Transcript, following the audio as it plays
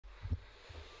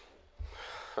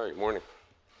Hi, good morning.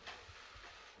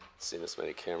 Seen this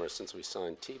many cameras since we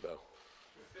signed Tebow.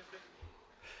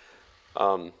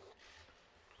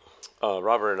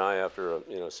 Robert and I, after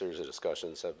a series of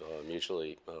discussions, have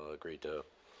mutually agreed to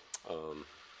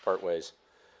part ways.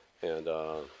 And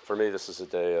for me, this is a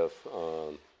day of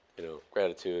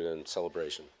gratitude and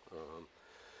celebration.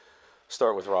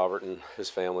 Start with Robert and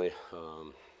his family.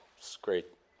 It's great.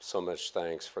 So much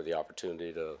thanks for the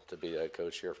opportunity to be the head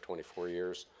coach here for 24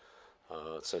 years.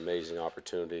 It's an amazing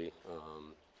opportunity.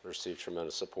 Received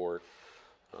tremendous support.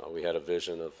 We had a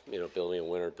vision of building a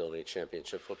winner, building a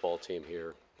championship football team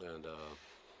here, and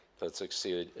that's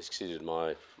exceeded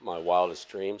my wildest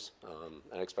dreams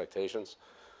and expectations.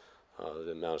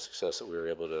 The amount of success that we were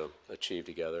able to achieve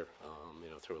together,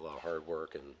 through a lot of hard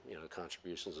work and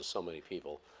contributions of so many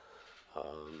people.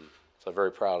 So I'm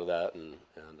very proud of that, and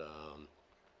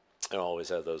I always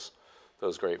have those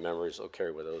great memories. I'll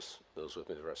carry with those with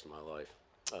me the rest of my life.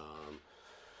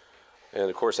 And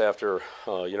of course, after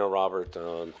Robert,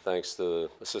 thanks to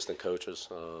assistant coaches,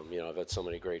 I've had so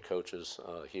many great coaches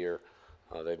here.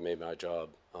 They've made my job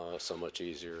so much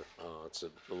easier. It's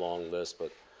a long list,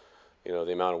 but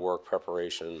the amount of work,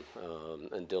 preparation,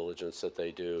 and diligence that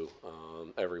they do,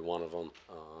 every one of them.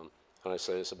 And I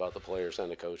say this about the players and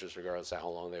the coaches, regardless of how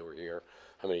long they were here,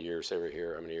 how many years they were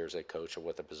here, how many years they coached, or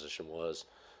what the position was.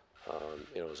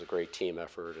 It was a great team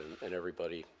effort, and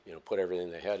everybody, put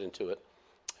everything they had into it,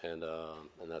 and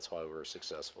that's why we were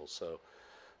successful. So,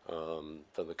 from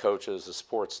the coaches, the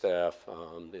support staff,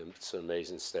 it's an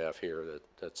amazing staff here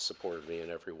that supported me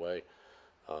in every way.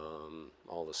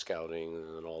 All the scouting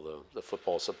and all the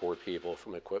football support people,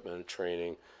 from equipment,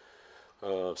 training,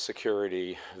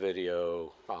 security,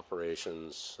 video,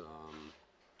 operations,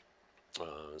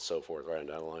 and so forth, right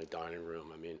down the line, dining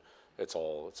room. I mean, it's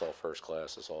all first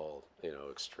class. It's all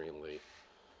extremely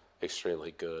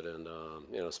good. And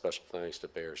special thanks to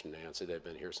Bears and Nancy. They've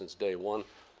been here since day one,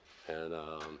 and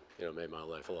made my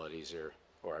life a lot easier,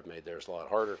 or I've made theirs a lot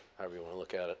harder, however you want to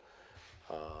look at it.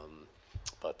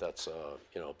 But that's a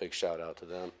big shout out to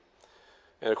them.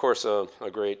 And of course, a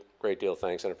great deal of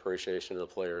thanks and appreciation to the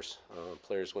players.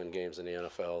 Players win games in the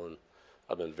NFL, and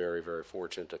I've been very, very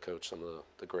fortunate to coach some of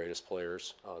the greatest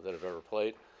players that have ever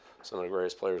played. Some of the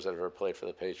greatest players that have ever played for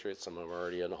the Patriots. Some of them are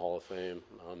already in the Hall of Fame.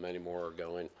 Many more are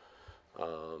going.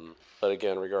 But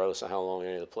again, regardless of how long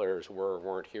any of the players were or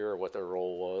weren't here, or what their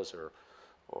role was,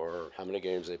 or how many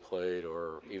games they played,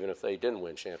 or even if they didn't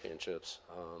win championships,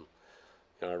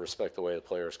 I respect the way the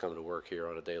players come to work here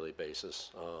on a daily basis.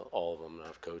 All of them. And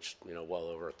I've coached, well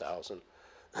over 1,000.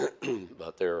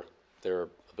 But their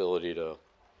ability to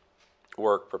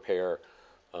work, prepare,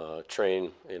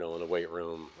 train, in the weight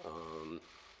room,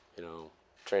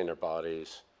 train their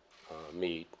bodies,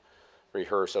 meet,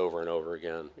 rehearse over and over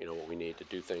again, what we need to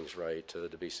do things right to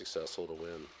be successful, to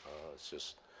win. It's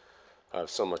just, I have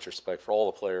so much respect for all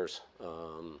the players,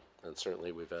 and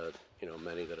certainly we've had,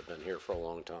 many that have been here for a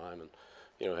long time and,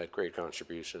 had great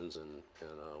contributions, and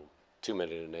too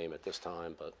many to name at this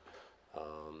time, but,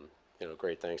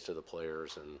 great thanks to the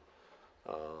players, and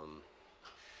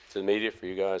to the media, for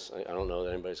you guys. I don't know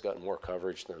that anybody's gotten more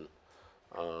coverage than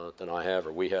I have,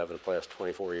 or we have, in the past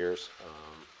 24 years.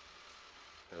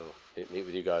 Meet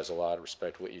with you guys a lot.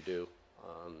 Respect what you do.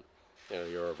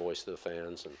 You're a voice to the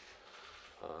fans, and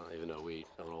even though we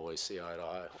don't always see eye to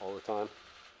eye all the time,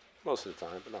 most of the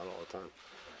time, but not all the time,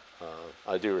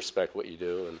 I do respect what you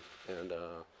do.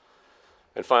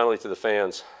 And finally, to the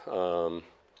fans,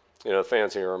 the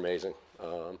fans here are amazing.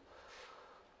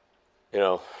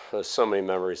 There's so many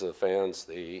memories of the fans,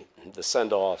 the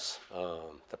send-offs,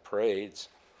 the parades,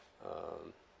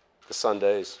 the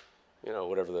Sundays,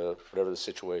 whatever the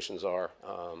situations are,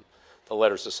 the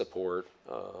letters of support,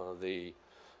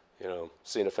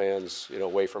 seeing the fans,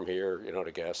 away from here, at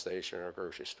a gas station or a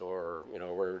grocery store,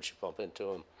 or wherever you bump into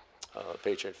them.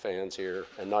 Patriot fans here,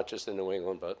 and not just in New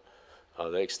England, but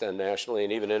they extend nationally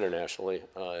and even internationally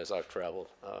as I've traveled.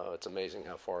 It's amazing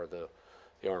how far the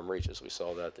arm reaches. We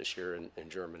saw that this year in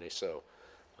Germany. So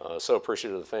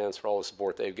appreciative of the fans for all the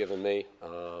support they've given me,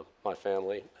 my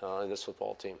family, and this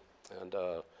football team. And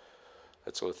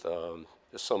it's with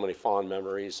just so many fond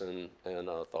memories and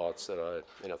thoughts that I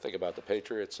think about the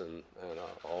Patriots, and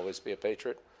I'll always be a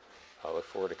Patriot. I look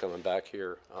forward to coming back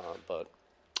here, but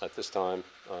at this time,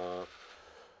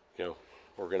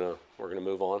 we're gonna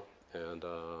move on, and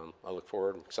I look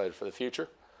forward. I'm excited for the future,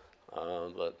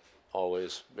 but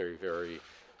always very, very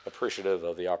appreciative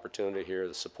of the opportunity here,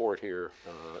 the support here,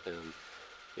 and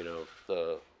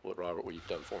what you've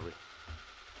done for me.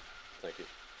 Thank you.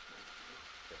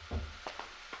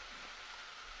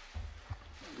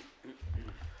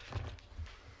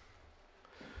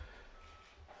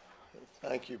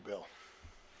 Thank you, Bill.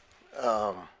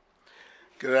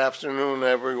 Good afternoon,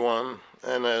 everyone.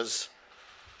 And as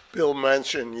Bill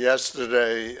mentioned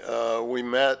yesterday, we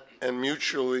met and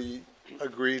mutually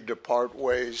agreed to part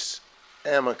ways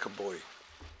amicably.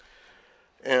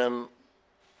 And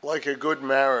like a good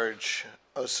marriage,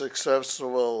 a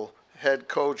successful head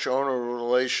coach-owner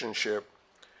relationship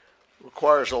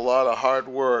requires a lot of hard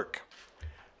work.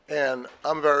 And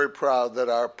I'm very proud that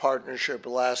our partnership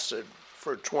lasted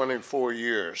for 24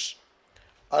 years.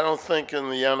 I don't think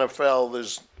in the NFL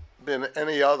there's been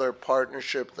any other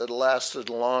partnership that lasted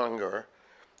longer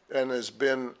and has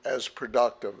been as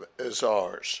productive as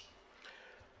ours.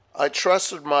 I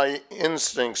trusted my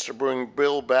instincts to bring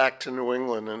Bill back to New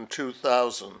England in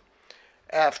 2000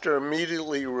 after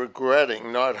immediately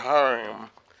regretting not hiring him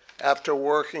after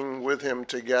working with him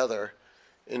together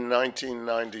in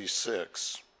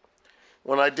 1996.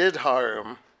 When I did hire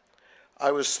him,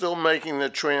 I was still making the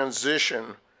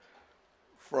transition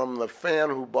from the fan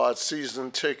who bought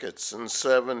season tickets in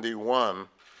 '71,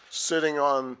 sitting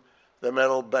on the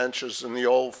metal benches in the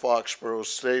old Foxborough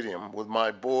Stadium with my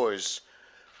boys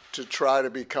to try to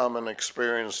become an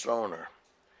experienced owner.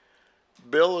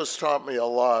 Bill has taught me a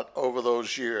lot over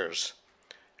those years,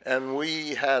 and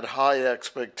we had high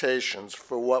expectations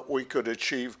for what we could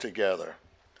achieve together.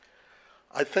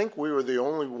 I think we were the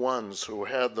only ones who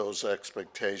had those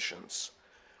expectations,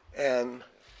 and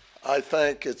I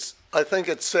think it's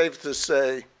safe to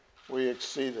say we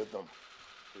exceeded them.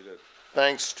 We did.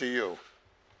 Thanks to you.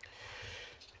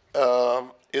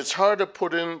 It's hard to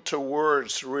put into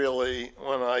words, really,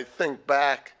 when I think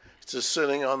back to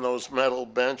sitting on those metal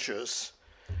benches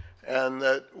and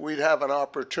that we'd have an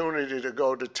opportunity to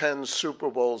go to 10 Super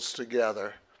Bowls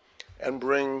together and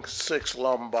bring 6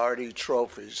 Lombardi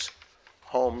trophies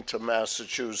home to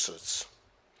Massachusetts.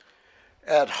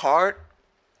 At heart,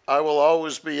 I will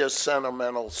always be a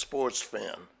sentimental sports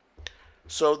fan.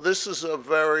 So this is a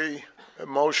very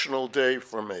emotional day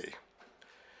for me.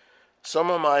 Some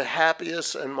of my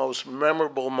happiest and most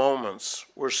memorable moments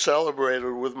were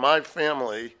celebrated with my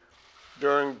family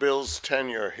during Bill's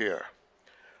tenure here.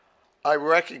 I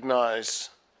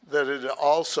recognize that it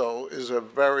also is a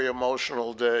very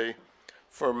emotional day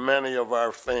for many of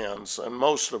our fans and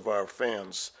most of our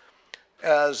fans,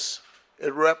 as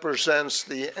it represents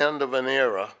the end of an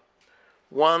era,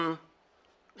 one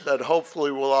that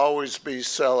hopefully will always be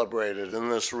celebrated in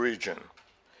this region.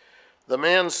 The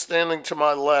man standing to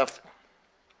my left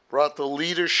brought the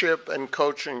leadership and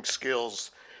coaching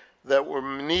skills that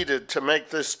were needed to make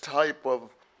this type of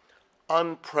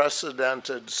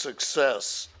unprecedented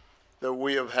success that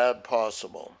we have had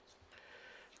possible.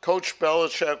 Coach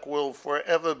Belichick will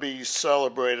forever be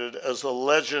celebrated as a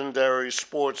legendary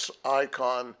sports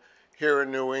icon here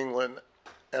in New England,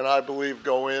 and I believe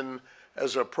go in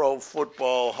as a Pro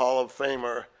Football Hall of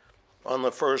Famer on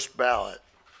the first ballot.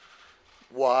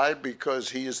 Why? Because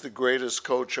he is the greatest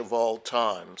coach of all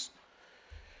times,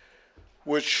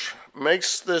 which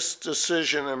makes this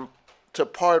decision to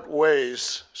part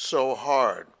ways so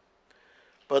hard.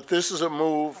 But this is a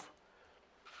move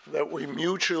that we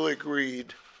mutually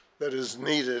agreed that is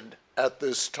needed at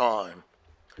this time.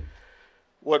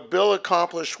 What Bill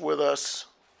accomplished with us,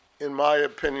 in my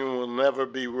opinion, will never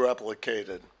be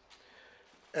replicated.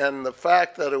 And the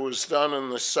fact that it was done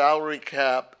in the salary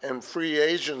cap and free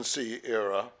agency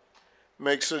era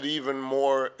makes it even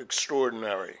more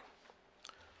extraordinary.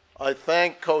 I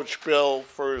thank Coach Bill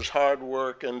for his hard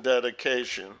work and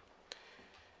dedication.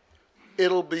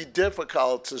 It'll be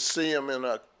difficult to see him in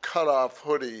a cutoff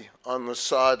hoodie on the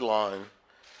sideline,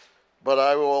 but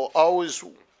I will always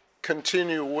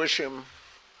continue to wish him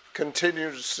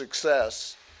continued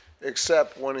success,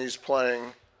 except when he's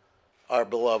playing our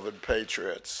beloved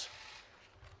Patriots.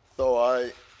 So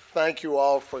I thank you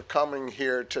all for coming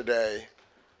here today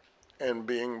and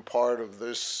being part of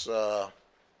this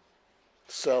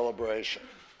celebration.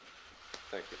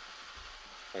 Thank you.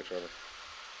 Thanks, Robert.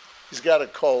 He's got a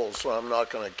cold, so I'm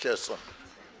not going to kiss him.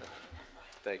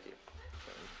 Thank you.